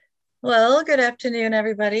Well, good afternoon,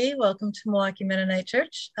 everybody. Welcome to Milwaukee Mennonite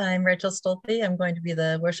Church. I'm Rachel Stolpe. I'm going to be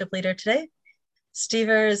the worship leader today.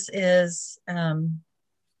 Stevers is handling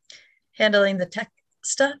the tech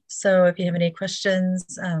stuff. So if you have any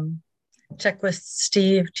questions, check with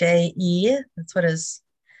Steve J.E. That's what his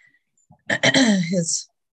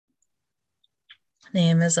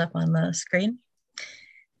name is up on the screen.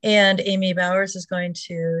 And Amy Bowers is going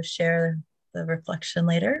to share the reflection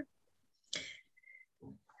later.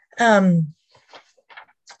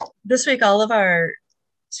 This week, all of our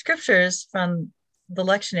scriptures from the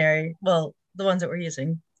lectionary, well, the ones that we're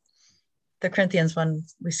using, the Corinthians one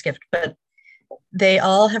we skipped, but they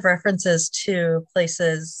all have references to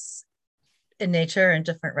places in nature and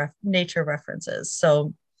different nature references.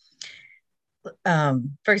 So, for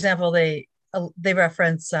example, they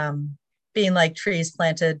reference being like trees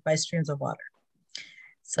planted by streams of water.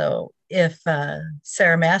 So if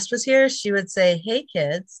Sarah Mast was here, she would say, "Hey,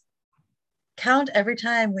 kids, count every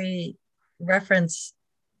time we reference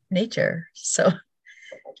nature." So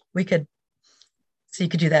you could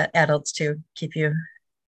do that, adults too, keep you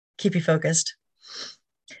focused.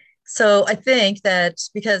 So I think that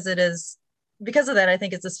because of that, I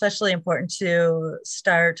think it's especially important to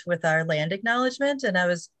start with our land acknowledgement. And I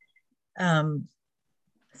was,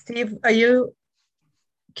 Steve,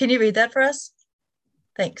 can you read that for us?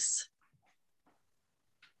 Thanks.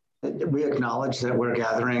 We acknowledge that we're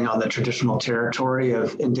gathering on the traditional territory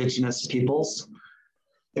of Indigenous peoples,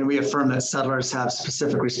 and we affirm that settlers have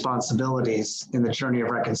specific responsibilities in the journey of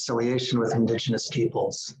reconciliation with Indigenous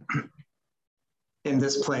peoples. In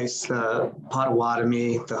this place, the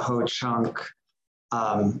Potawatomi, the Ho-Chunk,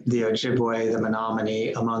 the Ojibwe, the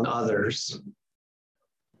Menominee, among others.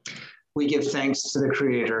 We give thanks to the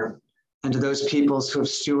Creator and to those peoples who have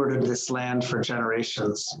stewarded this land for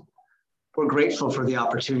generations. We're grateful for the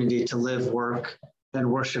opportunity to live, work,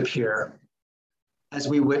 and worship here as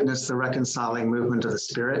we witness the reconciling movement of the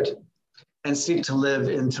Spirit and seek to live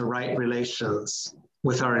into right relations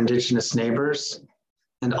with our Indigenous neighbors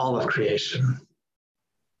and all of creation.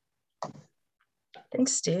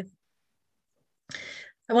 Thanks, Steve.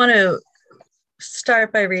 I want to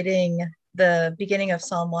start by reading the beginning of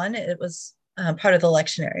Psalm 1. It was part of the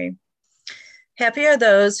lectionary. Happy are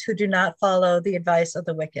those who do not follow the advice of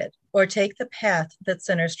the wicked, or take the path that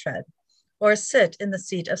sinners tread, or sit in the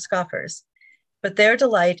seat of scoffers. But their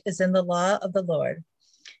delight is in the law of the Lord,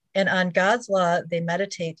 and on God's law they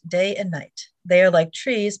meditate day and night. They are like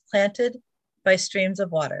trees planted by streams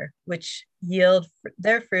of water, which yield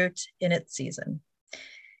their fruit in its season.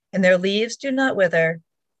 And their leaves do not wither,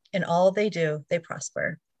 in all they do, they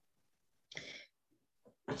prosper.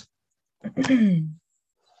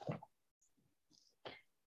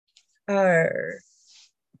 Our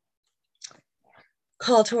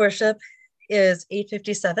call to worship is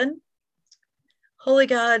 8:57. Holy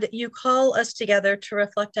God, you call us together to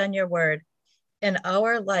reflect on your word and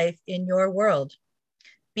our life in your world.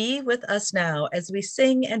 Be with us now as we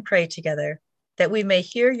sing and pray together, that we may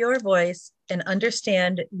hear your voice and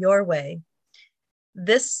understand your way.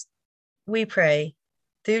 This we pray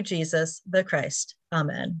through Jesus the Christ.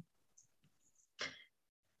 Amen.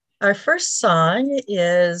 Our first song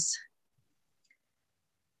is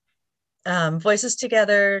Voices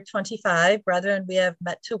Together 25, Brethren, we have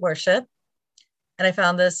met to worship. And I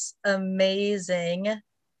found this amazing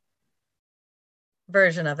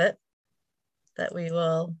version of it that we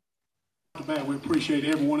will. We appreciate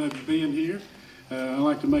every one of you being here. I'd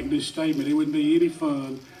like to make this statement. It wouldn't be any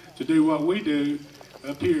fun to do what we do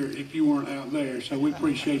up here if you weren't out there. So we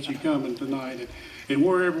appreciate you coming tonight. And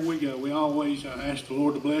wherever we go, we always ask the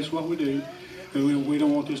Lord to bless what we do. And we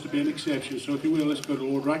don't want this to be an exception. So if you will, let's go to the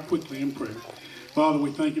Lord right quickly in prayer. Father, we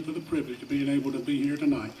thank you for the privilege of being able to be here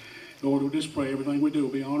tonight. Lord, we just pray everything we do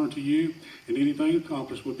will be honor to you, and anything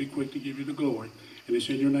accomplished will be quick to give you the glory. And it's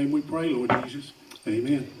in your name we pray, Lord Jesus.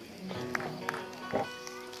 Amen.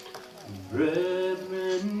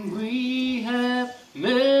 Brethren, we have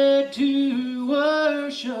met to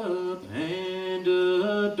worship and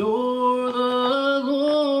adore the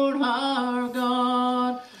Lord our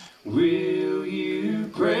God. Will you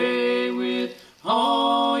pray with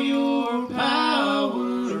all your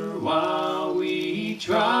power while we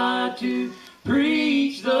try to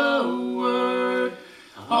preach the word?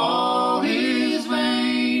 All is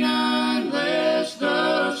vain unless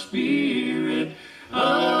the Spirit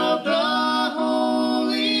of the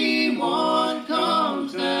Holy One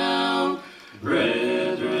comes down.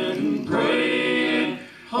 Brethren, pray, and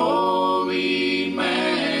holy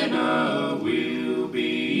manna will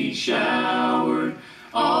be showered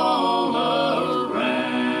all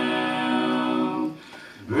around.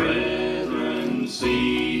 Brethren,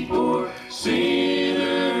 seek for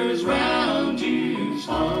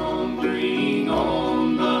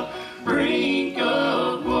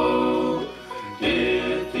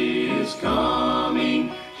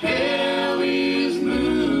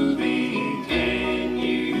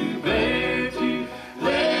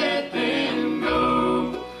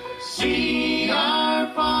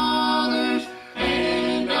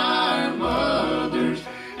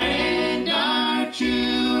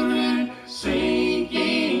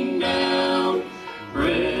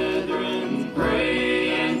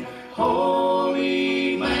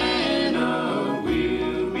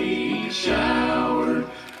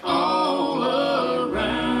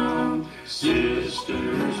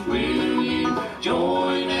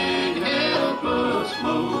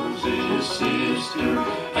sister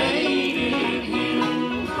hated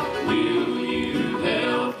him. Will you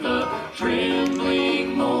help the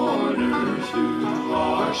trembling mourners who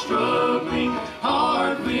are struggling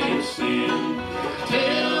hard with sin?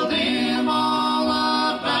 Tell them all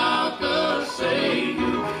about the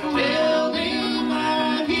Savior. Tell them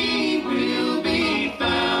that he will be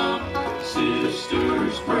found.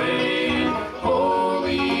 Sisters pray and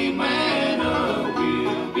holy manna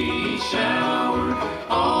will be showered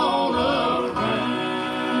all around.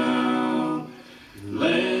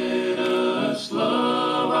 Let us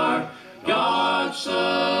love our God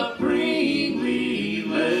supremely.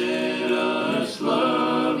 Let us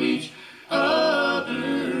love each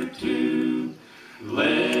other too.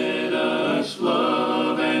 Let us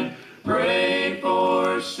love and pray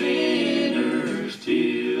for sinners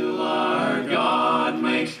till our God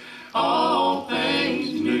makes all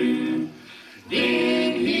things new.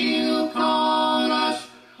 Then he'll call us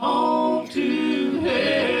home to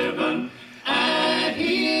heaven. At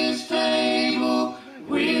his table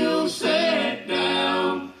we'll sit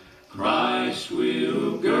down. Christ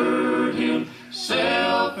will gird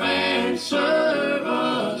himself and serve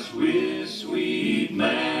us with sweet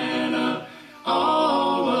manna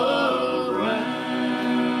all around.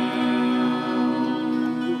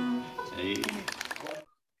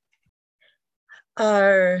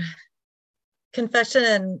 Our confession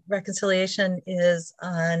and reconciliation is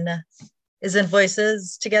in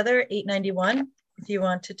Voices Together, 891. If you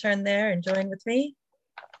want to turn there and join with me.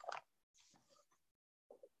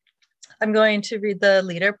 I'm going to read the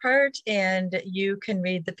leader part, and you can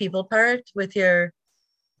read the people part with your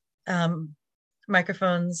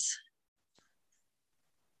microphones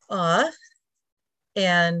off.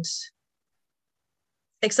 And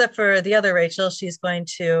except for the other Rachel, she's going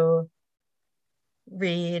to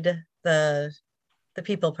read the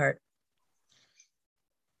people part.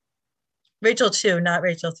 Rachel 2, not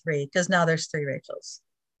Rachel 3, because now there's 3 Rachels.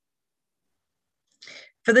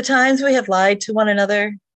 For the times we have lied to one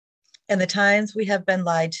another, and the times we have been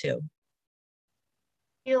lied to.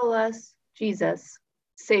 Heal us, Jesus,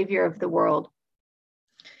 Savior of the world.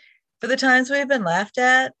 For the times we have been laughed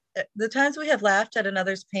at, the times we have laughed at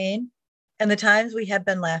another's pain, and the times we have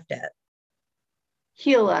been laughed at.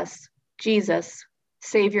 Heal us, Jesus,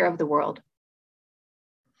 Savior of the world.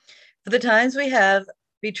 For the times we have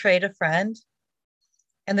betrayed a friend,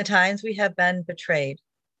 and the times we have been betrayed.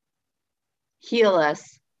 Heal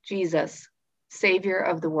us, Jesus, Savior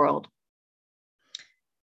of the world.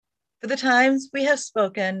 For the times we have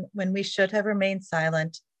spoken when we should have remained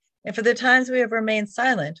silent, and for the times we have remained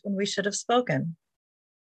silent when we should have spoken.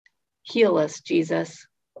 Heal us, Jesus,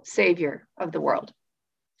 Savior of the world.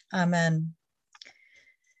 Amen.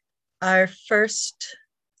 Our first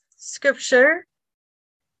scripture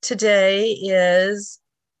today is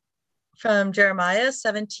from Jeremiah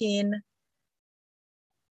 17,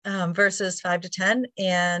 verses 5 to 10,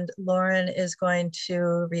 and Lauren is going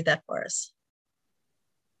to read that for us.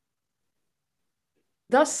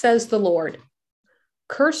 Thus says the Lord,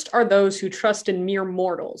 cursed are those who trust in mere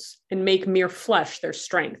mortals and make mere flesh their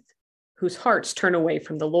strength, whose hearts turn away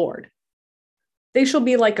from the Lord. They shall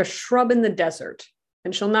be like a shrub in the desert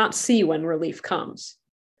and shall not see when relief comes.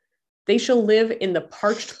 They shall live in the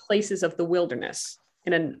parched places of the wilderness,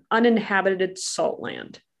 in an uninhabited salt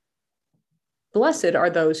land. Blessed are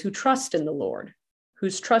those who trust in the Lord,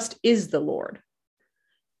 whose trust is the Lord.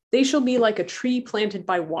 They shall be like a tree planted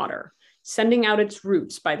by water, sending out its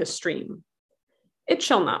roots by the stream. It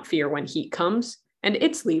shall not fear when heat comes, and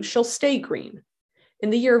its leaves shall stay green.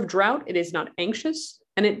 In the year of drought, it is not anxious,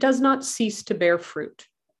 and it does not cease to bear fruit.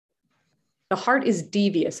 The heart is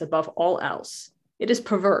devious above all else. It is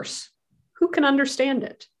perverse. Who can understand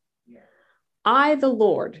it? I, the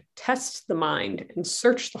Lord, test the mind and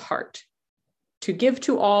search the heart, to give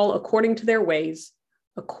to all according to their ways,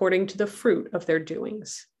 according to the fruit of their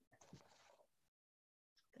doings.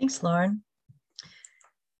 Thanks, Lauren.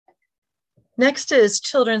 Next is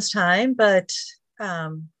children's time, but I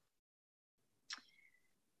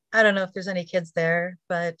don't know if there's any kids there,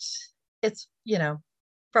 but it's,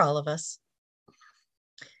 for all of us.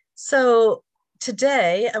 So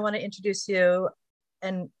today I want to introduce you,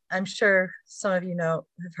 and I'm sure some of you have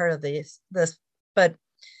heard of this, but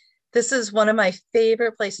this is one of my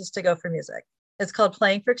favorite places to go for music. It's called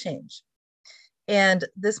Playing for Change. And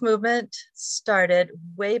this movement started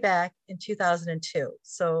way back in 2002.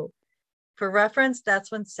 So for reference,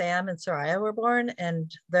 that's when Sam and Soraya were born,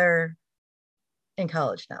 and they're in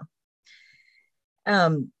college now.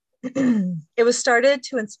 It was started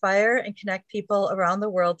to inspire and connect people around the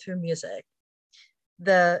world through music.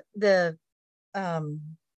 They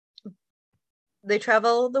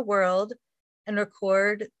travel the world and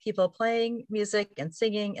record people playing music and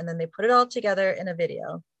singing, and then they put it all together in a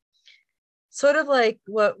video. Sort of like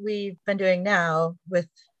what we've been doing now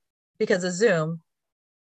because of Zoom,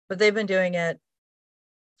 but they've been doing it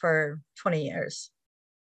for 20 years.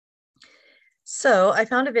 So I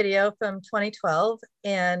found a video from 2012,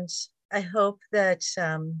 and I hope that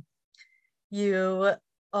you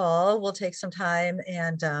all will take some time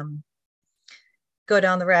and go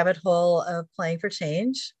down the rabbit hole of Playing for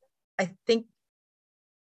Change. I think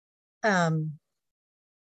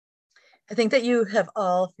that you have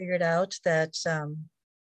all figured out that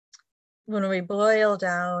when we boil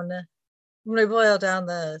down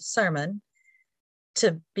the sermon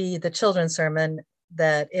to be the children's sermon,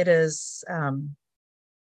 that it is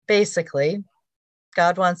basically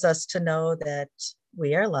God wants us to know that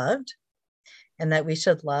we are loved and that we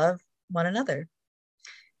should love one another.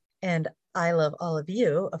 And I love all of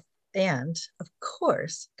you, and of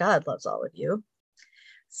course, God loves all of you.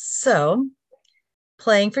 So,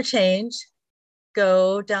 Playing for Change,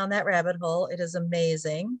 go down that rabbit hole. It is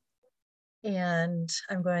amazing. And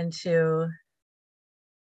I'm going to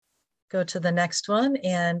go to the next one.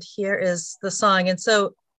 And here is the song. And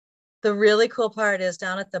so the really cool part is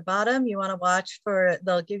down at the bottom, you want to watch for,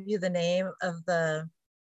 they'll give you the name of the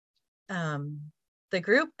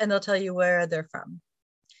group, and they'll tell you where they're from.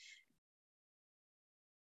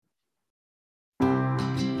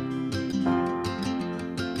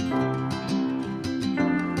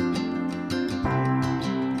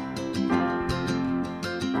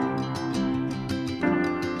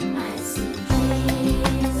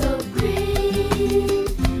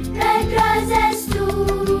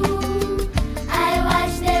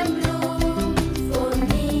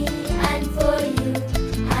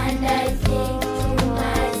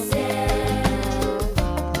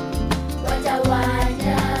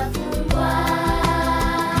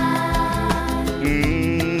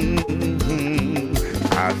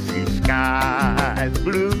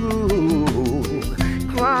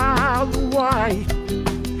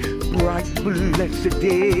 Blessed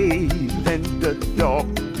days and the dark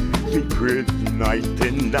secret night,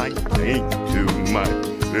 and I think to myself,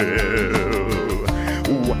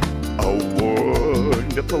 what a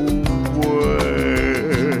wonderful world.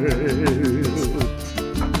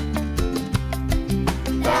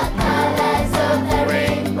 The colors of the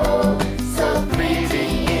rainbow, so pretty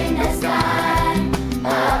in the sky,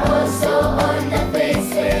 are also on the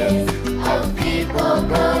faces of people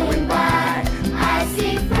going by. I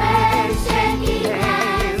see friends shaking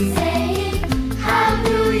hands, saying, how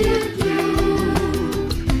do you do?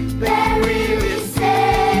 They're really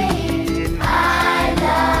saying, I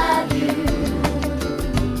love you.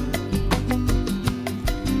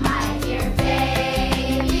 I hear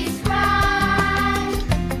babies cry,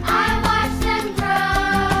 I watch them grow.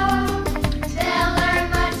 They'll learn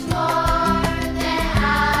much more than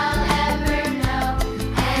I'll ever know.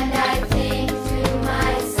 And I think to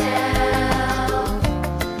myself,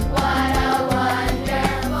 what a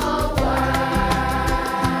wonderful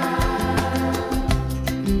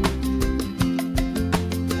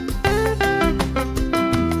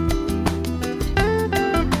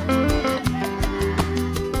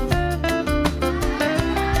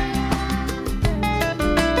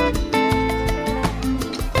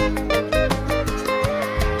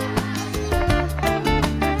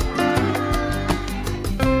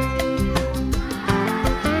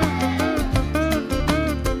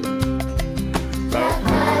The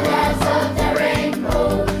colors of the rainbow,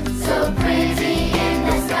 so pretty in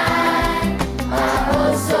the sky, are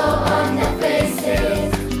also on the faces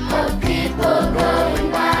of people going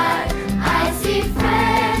by. I see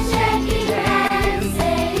friends shaking hands,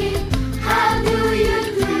 saying, how do you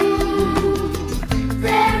do?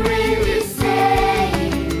 They're really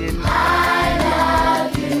saying, I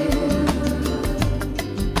love you.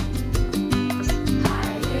 I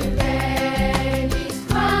hear babies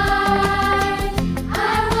cry, I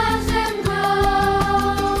watch them grow.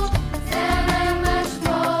 They'll learn much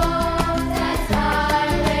more than I'll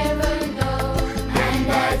ever know. And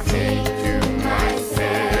I think to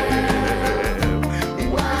myself,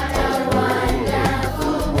 what a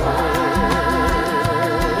wonderful world.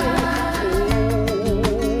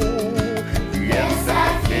 Yes, I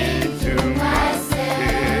think to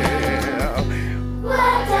myself,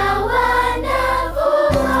 what a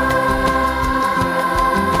wonderful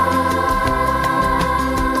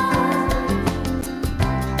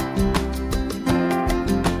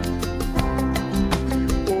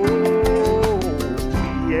Oh,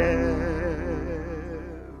 yes.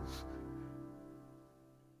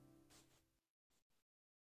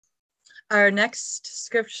 Our next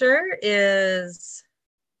scripture is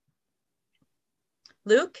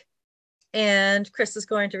Luke, and Chris is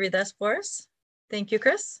going to read this for us. Thank you,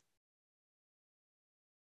 Chris.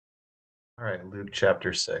 All right, Luke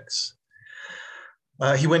chapter 6.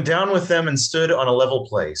 He went down with them and stood on a level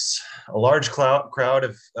place. A large crowd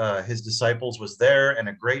of his disciples was there, and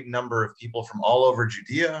a great number of people from all over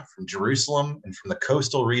Judea, from Jerusalem, and from the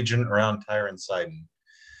coastal region around Tyre and Sidon,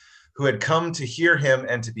 who had come to hear him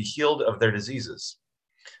and to be healed of their diseases.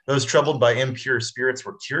 Those troubled by impure spirits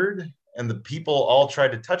were cured, and the people all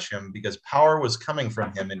tried to touch him because power was coming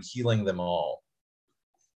from him and healing them all.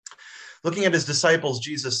 Looking at his disciples,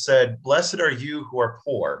 Jesus said, "Blessed are you who are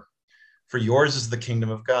poor, for yours is the kingdom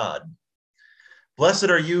of God. Blessed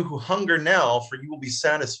are you who hunger now, for you will be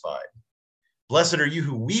satisfied. Blessed are you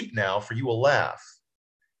who weep now, for you will laugh.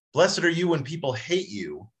 Blessed are you when people hate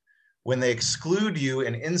you, when they exclude you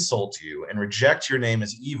and insult you and reject your name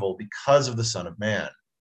as evil because of the Son of Man.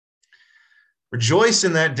 Rejoice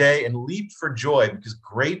in that day and leap for joy, because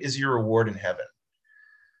great is your reward in heaven.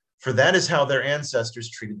 For that is how their ancestors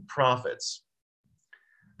treated the prophets.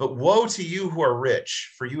 But woe to you who are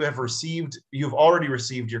rich, for you have already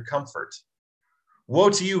received your comfort. Woe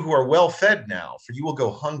to you who are well fed now, for you will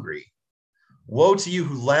go hungry. Woe to you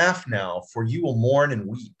who laugh now, for you will mourn and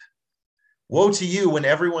weep. Woe to you when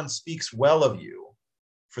everyone speaks well of you,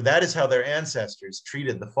 for that is how their ancestors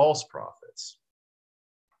treated the false prophets."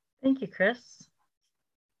 Thank you, Chris.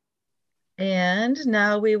 And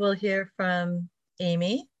now we will hear from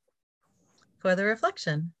Amy for the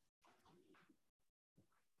reflection.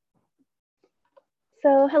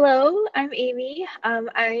 So hello, I'm Amy.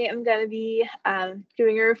 I am going to be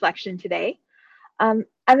doing a reflection today. I'm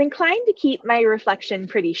inclined to keep my reflection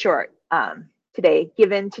pretty short today,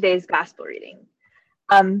 given today's gospel reading.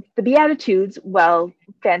 The Beatitudes, well,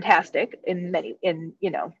 fantastic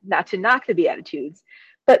not to knock the Beatitudes,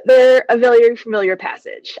 but they're a very familiar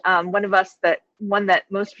passage. One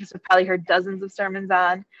that most of us have probably heard dozens of sermons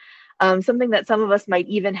on, something that some of us might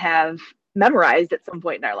even have memorized at some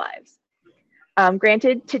point in our lives.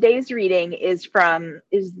 Granted, today's reading is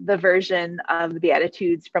the version of the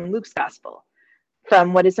Beatitudes from Luke's Gospel,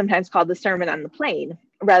 from what is sometimes called the Sermon on the Plain,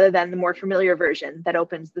 rather than the more familiar version that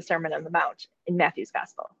opens the Sermon on the Mount in Matthew's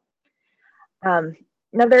Gospel.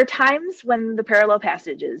 Now, there are times when the parallel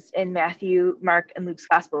passages in Matthew, Mark, and Luke's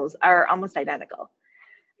Gospels are almost identical.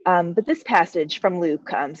 But this passage from Luke,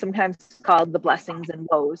 sometimes called the blessings and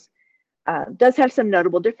woes, does have some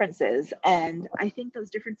notable differences, and I think those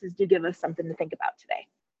differences do give us something to think about today.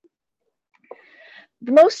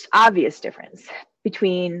 The most obvious difference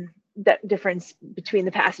between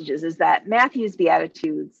the passages is that Matthew's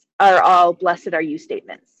Beatitudes are all "blessed are you"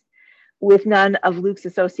 statements, with none of Luke's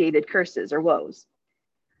associated curses or woes.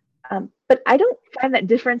 But I don't find that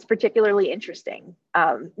difference particularly interesting.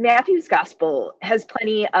 Matthew's Gospel has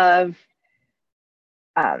plenty of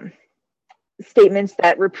statements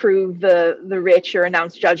that reprove the rich or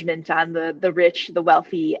announce judgment on the rich, the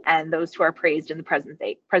wealthy, and those who are praised in the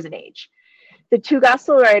present age. The two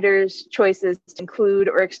gospel writers' choices to include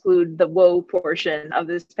or exclude the woe portion of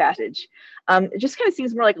this passage, it just kind of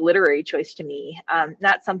seems more like a literary choice to me,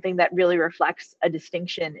 not something that really reflects a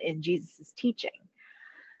distinction in Jesus' teaching.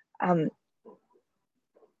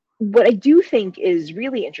 What I do think is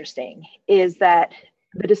really interesting is that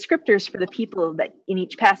the descriptors for the people that in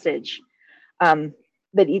each passage, the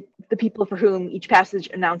people for whom each passage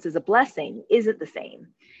announces a blessing, isn't the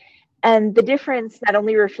same. And the difference not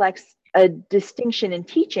only reflects a distinction in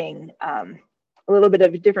teaching, a little bit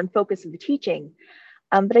of a different focus of the teaching,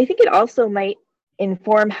 but I think it also might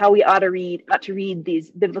inform how we ought to read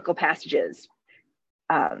these biblical passages,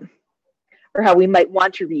 or how we might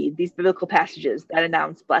want to read these biblical passages that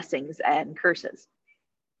announce blessings and curses.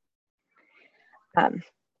 I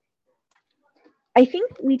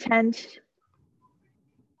think we tend.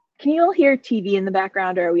 Can you all hear TV in the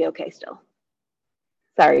background, or are we okay still?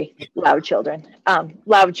 Sorry, loud children.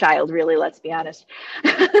 Loud child, really, let's be honest.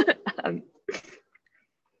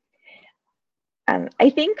 I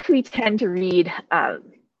think we tend to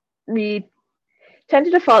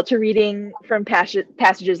default to reading from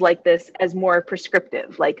passages like this as more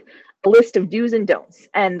prescriptive, like a list of do's and don'ts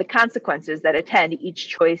and the consequences that attend each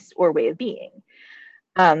choice or way of being.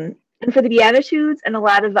 And for the Beatitudes and a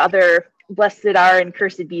lot of other blessed are and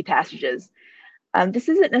cursed be passages, this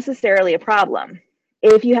isn't necessarily a problem.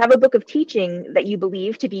 If you have a book of teaching that you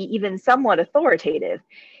believe to be even somewhat authoritative,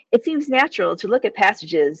 it seems natural to look at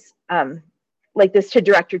passages like this to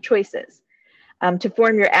direct your choices, to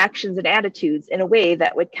form your actions and attitudes in a way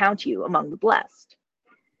that would count you among the blessed.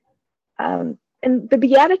 And the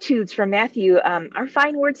Beatitudes from Matthew are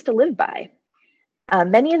fine words to live by.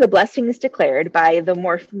 Many of the blessings declared by the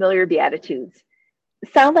more familiar Beatitudes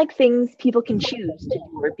sound like things people can choose to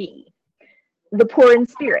do or be. The poor in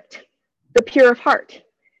spirit, the pure of heart,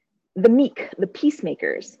 the meek, the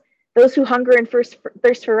peacemakers, those who hunger and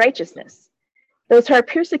thirst for righteousness, those who are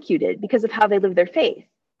persecuted because of how they live their faith.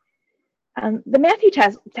 The Matthew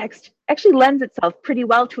text actually lends itself pretty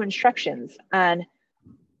well to instructions on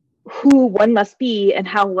who one must be and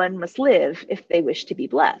how one must live if they wish to be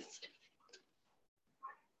blessed.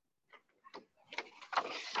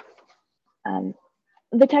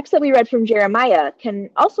 The text that we read from Jeremiah can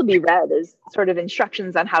also be read as sort of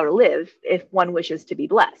instructions on how to live if one wishes to be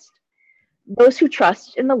blessed. Those who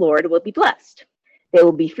trust in the Lord will be blessed. They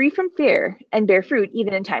will be free from fear and bear fruit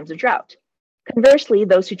even in times of drought. Conversely,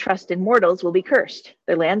 those who trust in mortals will be cursed.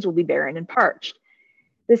 Their lands will be barren and parched.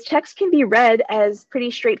 This text can be read as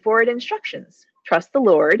pretty straightforward instructions. Trust the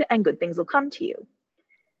Lord and good things will come to you.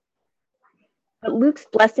 But Luke's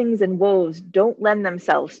blessings and woes don't lend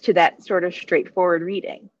themselves to that sort of straightforward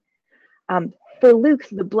reading. For Luke,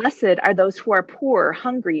 the blessed are those who are poor,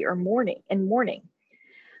 hungry, or mourning.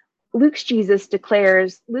 Luke's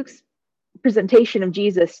presentation of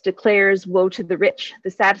Jesus declares woe to the rich, the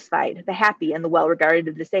satisfied, the happy, and the well-regarded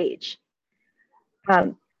of this age.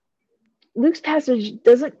 Luke's passage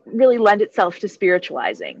doesn't really lend itself to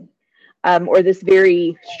spiritualizing or this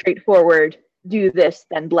very straightforward, do this,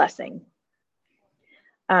 then blessing.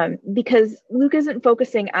 Because Luke isn't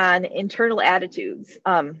focusing on internal attitudes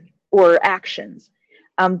or actions,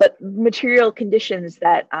 but material conditions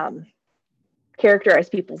that characterize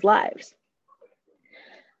people's lives.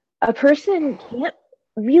 A person can't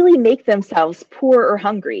really make themselves poor or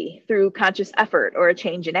hungry through conscious effort or a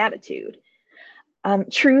change in attitude.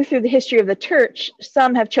 True, through the history of the church,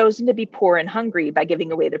 some have chosen to be poor and hungry by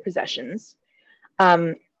giving away their possessions,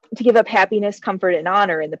 to give up happiness, comfort, and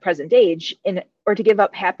honor in the present age, or to give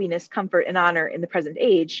up happiness, comfort, and honor in the present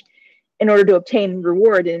age in order to obtain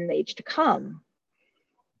reward in an age to come.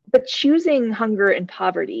 But choosing hunger and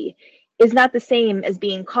poverty is not the same as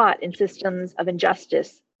being caught in systems of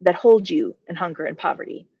injustice that hold you in hunger and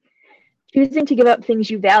poverty. Choosing to give up things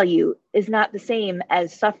you value is not the same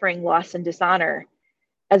as suffering loss and dishonor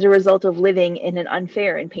as a result of living in an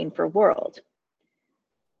unfair and painful world.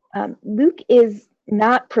 Luke is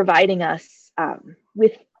not providing us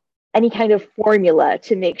with any kind of formula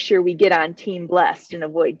to make sure we get on team blessed and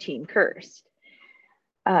avoid team cursed.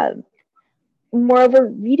 Moreover,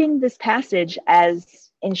 reading this passage as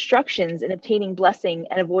instructions in obtaining blessing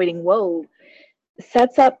and avoiding woe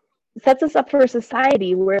sets us up for a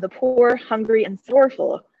society where the poor, hungry, and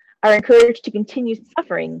sorrowful are encouraged to continue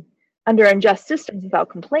suffering under unjust systems without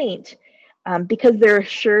complaint because they're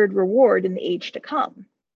assured reward in the age to come.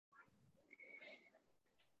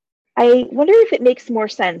 I wonder if it makes more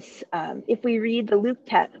sense if we read the Luke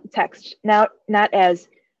text not as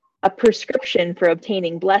a prescription for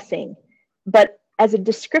obtaining blessing, but as a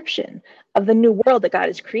description of the new world that God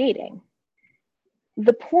is creating.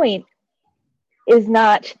 The point is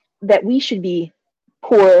not that we should be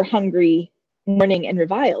poor, hungry, mourning, and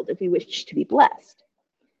reviled if we wish to be blessed.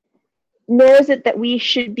 Nor is it that we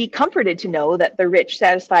should be comforted to know that the rich,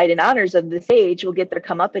 satisfied, and honors of this age will get their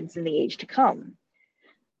comeuppance in the age to come.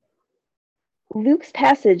 Luke's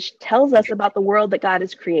passage tells us about the world that God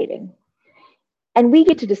is creating, and we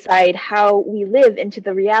get to decide how we live into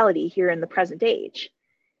the reality here in the present age.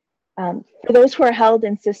 For those who are held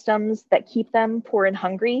in systems that keep them poor and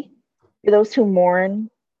hungry, for those who mourn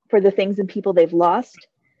for the things and people they've lost,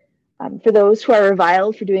 for those who are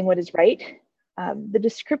reviled for doing what is right, the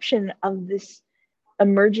description of this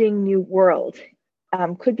emerging new world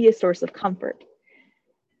could be a source of comfort.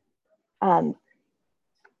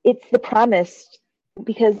 It's the promise,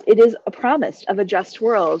 because it is a promise of a just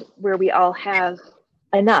world where we all have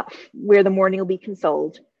enough, where the mourning will be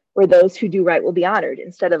consoled, where those who do right will be honored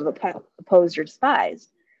instead of opposed or despised.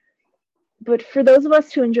 But for those of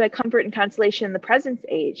us who enjoy comfort and consolation in the present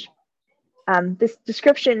age, this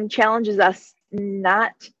description challenges us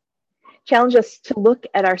to look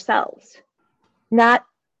at ourselves, not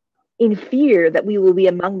in fear that we will be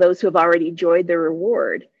among those who have already enjoyed their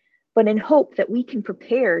reward, but in hope that we can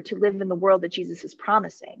prepare to live in the world that Jesus is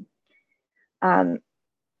promising.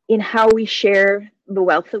 In how we share the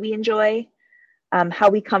wealth that we enjoy, how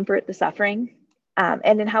we comfort the suffering,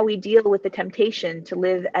 and in how we deal with the temptation to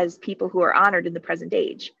live as people who are honored in the present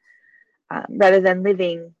age, rather than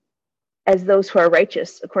living as those who are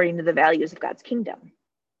righteous according to the values of God's kingdom.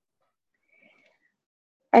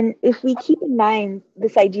 And if we keep in mind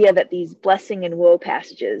this idea that these blessing and woe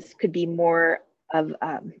passages could be more of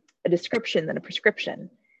a description than a prescription,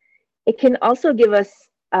 it can also give us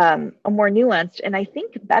a more nuanced and I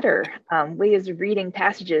think better ways of reading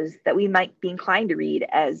passages that we might be inclined to read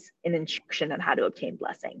as an instruction on how to obtain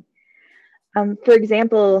blessing. For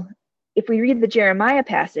example, if we read the Jeremiah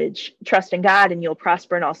passage, trust in God and you'll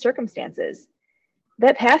prosper in all circumstances,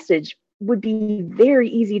 that passage would be very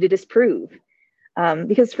easy to disprove.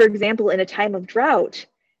 Because, for example, in a time of drought,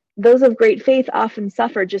 those of great faith often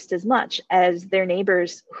suffer just as much as their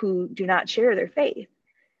neighbors who do not share their faith.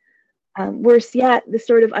 Worse yet, this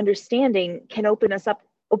sort of understanding can open us up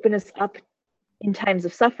in times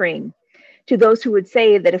of suffering to those who would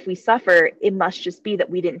say that if we suffer, it must just be that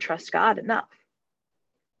we didn't trust God enough.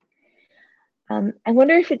 I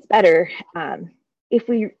wonder if it's better if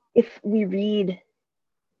we read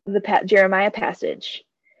the Jeremiah passage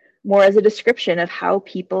more as a description of how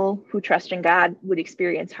people who trust in God would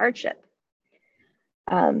experience hardship.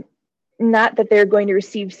 Not that they're going to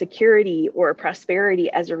receive security or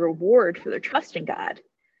prosperity as a reward for their trust in God,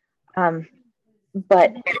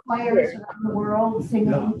 but choirs around the world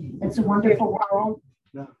singing "It's a Wonderful World."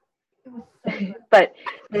 But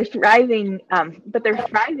they're thriving. But they're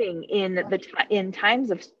thriving in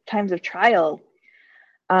times of trial.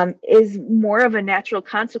 Is more of a natural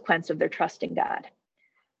consequence of their trust in God.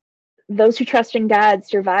 Those who trust in God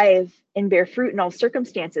survive and bear fruit in all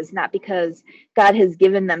circumstances, not because God has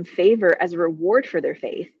given them favor as a reward for their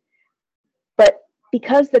faith, but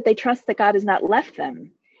because that they trust that God has not left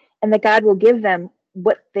them and that God will give them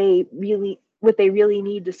what they really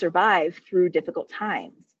need to survive through difficult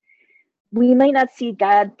times. We might not see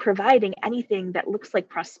God providing anything that looks like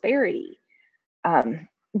prosperity by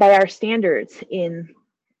our standards in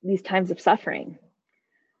these times of suffering.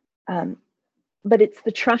 But it's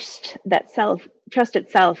the trust itself,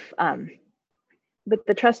 but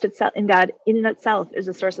the trust itself in God in and itself is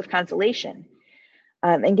a source of consolation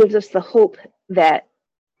and gives us the hope that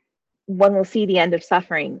one will see the end of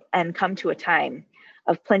suffering and come to a time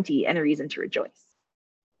of plenty and a reason to rejoice.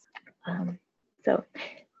 So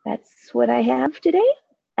that's what I have today.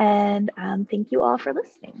 And thank you all for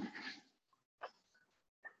listening.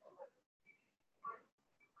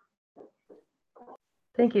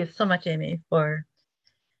 Thank you so much, Amy, for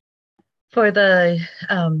the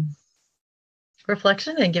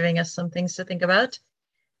reflection and giving us some things to think about.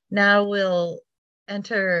 Now we'll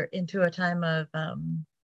enter into a time of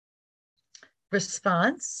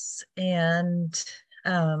response, and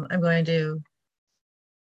I'm going to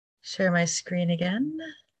share my screen again.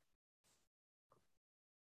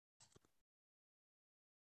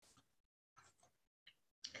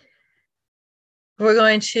 We're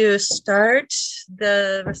going to start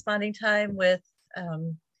the responding time with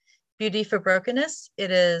Beauty for Brokenness.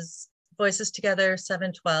 It is Voices Together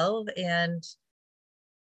 712, and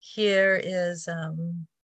here is, and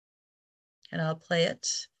I'll play it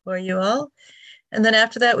for you all. And then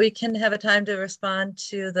after that, we can have a time to respond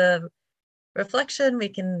to the reflection. We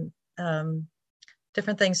can,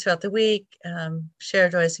 different things throughout the week, share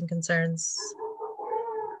joys and concerns.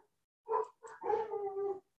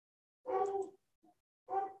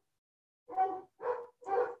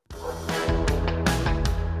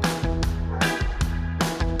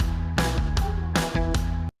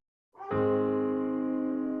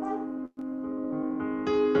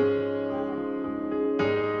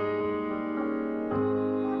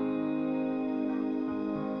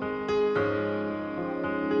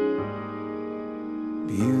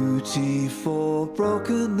 Beauty for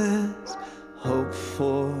brokenness, hope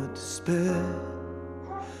for despair.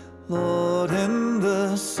 Lord, in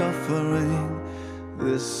the suffering,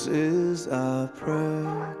 this is our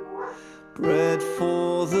prayer. Bread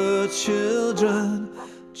for the children,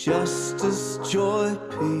 justice, joy,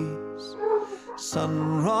 peace.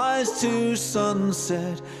 Sunrise to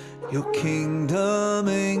sunset, your kingdom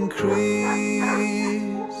increase.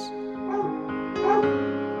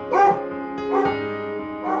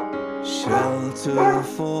 Shelter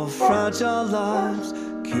for fragile lives,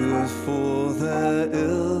 cures for their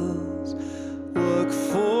ills. Work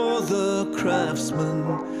for the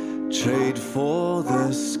craftsman, trade for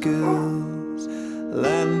their skills.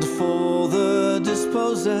 Land for the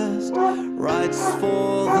dispossessed, rights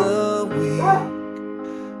for the weak.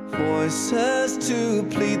 Voices to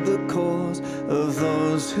plead the cause of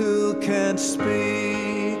those who can't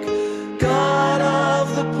speak. God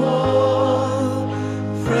of the poor,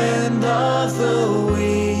 friend of the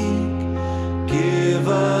weak, give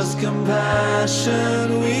us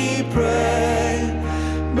compassion, we pray.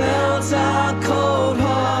 Melt our cold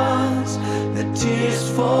hearts, let tears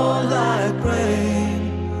fall like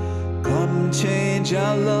rain. Come change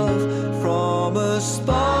our love from a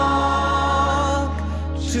spark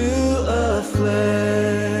to a flame.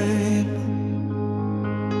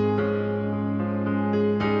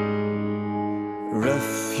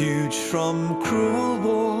 refuge from cruel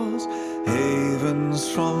wars, havens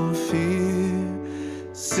from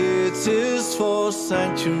fear, cities for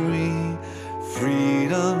sanctuary,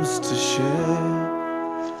 freedoms to share.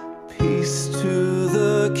 Peace to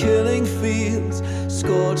the killing fields,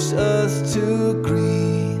 scorched earth to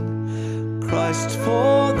green. Christ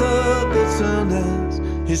for the bitterness,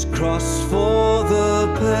 his cross for the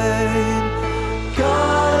pain.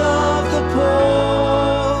 God of the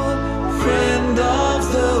poor, friend of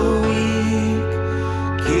the weak,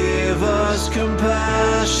 give us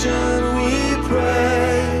compassion, we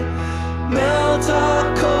pray. Melt our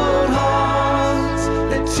cold hearts,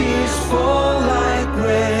 let tears fall like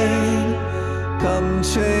rain. Come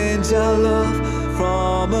change our love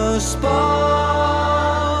from a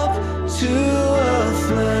spark to a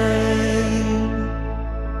flame.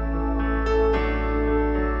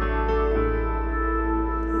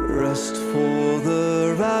 Rest for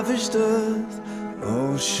the ravished earth,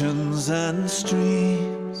 oceans and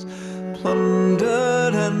streams,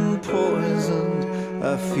 plundered and poisoned,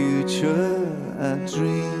 our future, our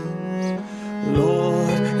dreams.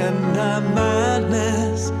 Lord, and our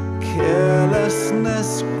madness,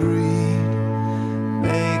 carelessness, greed,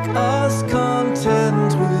 make us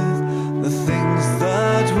content with the things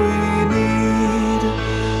that we need.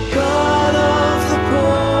 God of the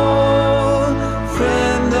poor,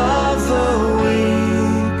 friend of the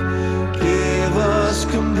weak, give us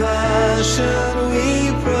compassion, we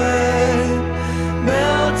pray.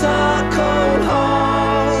 Melt our cold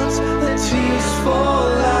hearts, let tears fall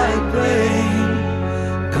like rain.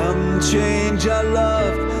 Come change our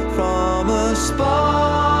love from a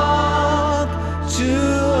spark to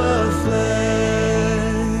a flame.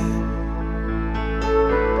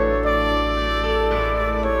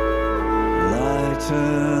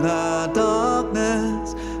 Lighten our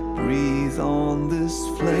darkness, breathe on this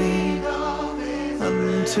flame,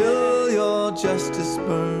 until your justice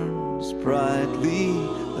burns brightly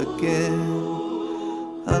again.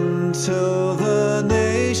 Until the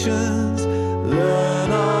nations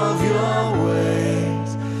learn of your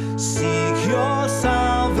ways, seek your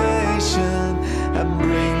salvation and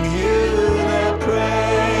bring you their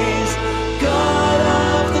praise. God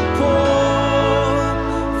of the poor,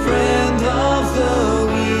 friend of the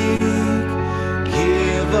weak,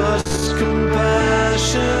 give us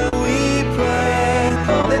compassion, we pray.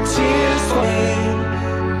 Let tears flame,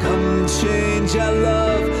 come change our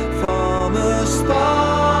love from a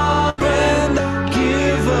spark. Friend,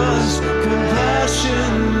 give us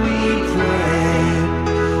compassion, we pray.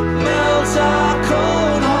 Melt our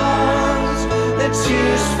cold hearts, let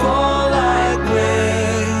tears fall like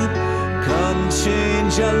rain. Come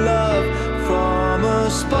change our love from a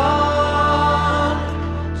spark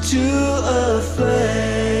to a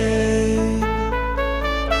flame.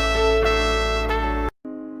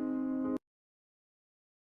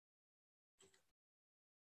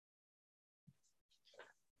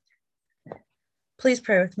 Please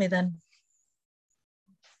pray with me then.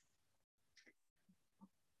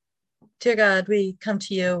 Dear God, we come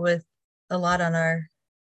to you with a lot on our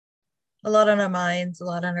minds, a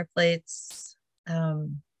lot on our plates.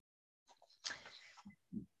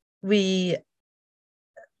 We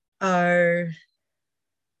are,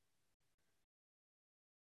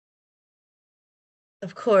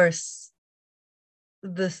 of course,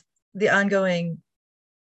 the ongoing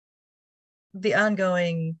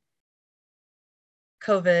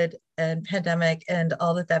COVID and pandemic and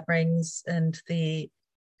all that brings, and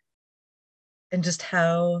just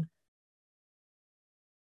how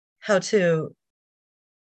to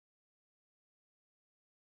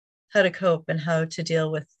cope and how to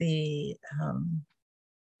deal with the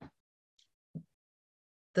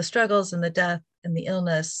struggles and the death and the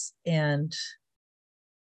illness and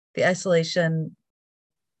the isolation,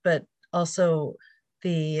 but also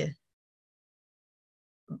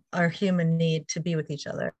our human need to be with each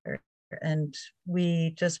other. And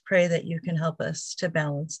we just pray that you can help us to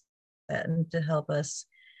balance that and to help us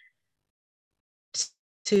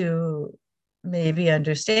to maybe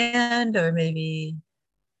understand or maybe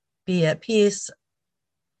be at peace.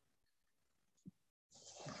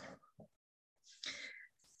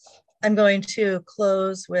 I'm going to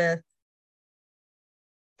close with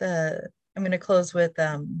the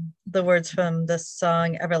words from the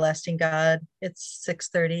song Everlasting God. It's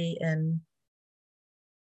 6:30 in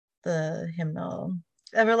the hymnal.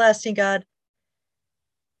 Everlasting God,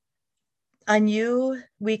 on you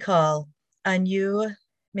we call, on you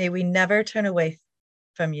may we never turn away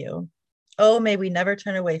from you. Oh, may we never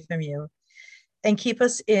turn away from you, and keep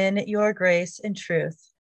us in your grace and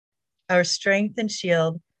truth, our strength and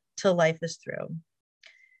shield till life is through.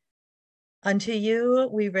 Unto you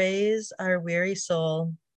we raise our weary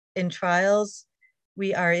soul. In trials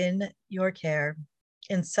we are in your care.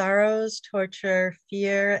 In sorrows, torture,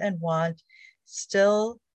 fear, and want,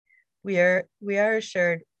 still we are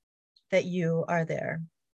assured that you are there.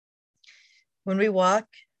 When we walk,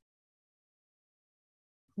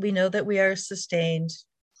 we know that we are sustained.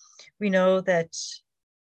 We know that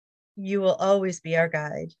you will always be our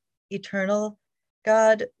guide. Eternal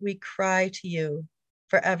God, we cry to you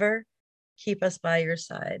forever. Keep us by your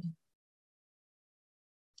side.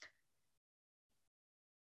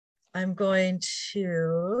 I'm going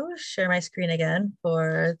to share my screen again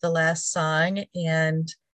for the last song.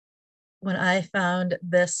 And when I found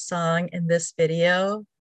this song in this video,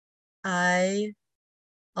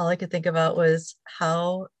 all I could think about was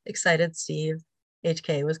how excited Steve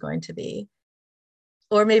HK was going to be,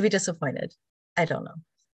 or maybe disappointed. I don't know.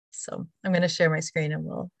 So I'm going to share my screen and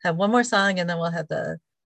we'll have one more song and then we'll have the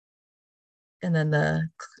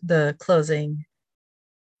closing.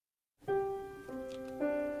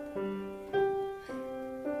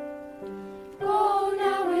 Go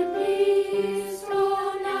now in peace,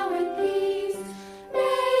 go now in peace.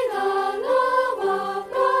 May the love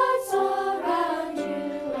of God surround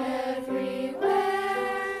you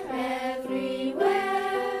everywhere,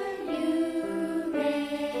 everywhere you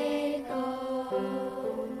may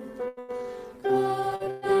go. Go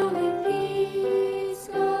now in peace,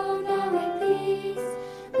 go now in peace.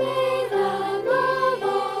 May the love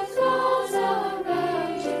of God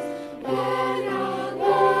surround you. May the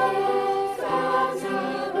love of God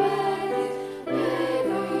surround you.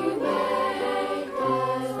 Everywhere,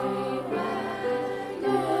 everywhere.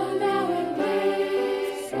 Go now in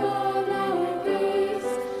peace, go now in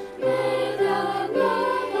peace. May the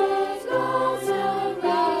love of God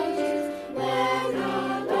surround you. May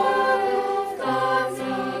the love of God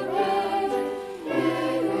surround you.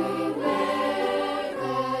 Everywhere,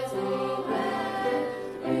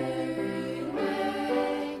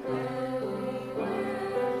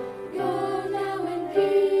 everywhere. Go now in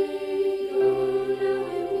peace, go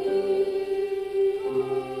now in peace.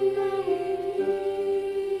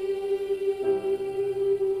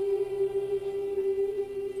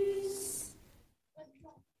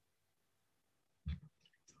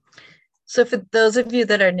 So for those of you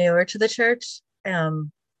that are newer to the church,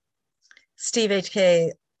 Steve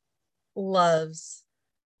HK loves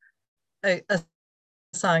a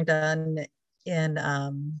song done in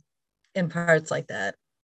parts like that.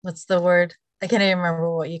 What's the word? I can't even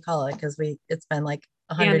remember what you call it because it's been like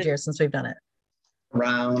 100 Canon. years since we've done it.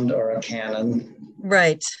 Round or a canon.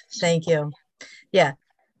 Right. Thank you. Yeah.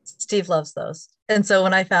 Steve loves those. And so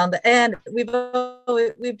when I found that, and we've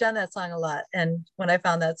done that song a lot. And when I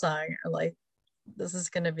found that song, I'm like, this is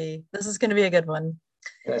gonna be a good one.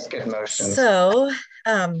 That's good emotions. So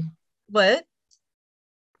what?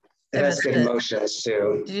 It has good emotions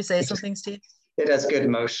too. Did you say something, Steve? It has good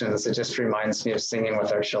emotions. It just reminds me of singing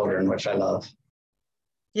with our children, which I love.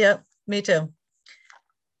 Yep, me too.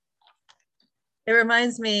 It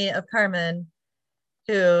reminds me of Carmen,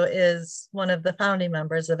 who is one of the founding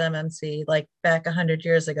members of MMC, like back 100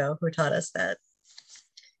 years ago, who taught us that.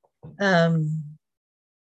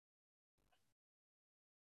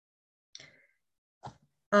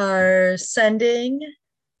 Our sending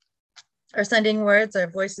words, our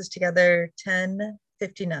voices together,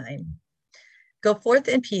 10:59. Go forth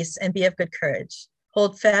in peace and be of good courage.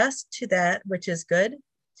 Hold fast to that which is good,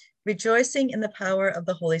 rejoicing in the power of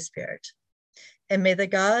the Holy Spirit. And may the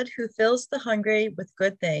God who fills the hungry with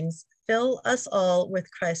good things fill us all with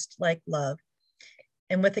Christ-like love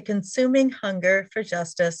and with a consuming hunger for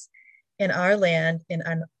justice in our land and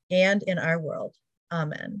in our world.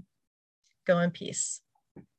 Amen. Go in peace.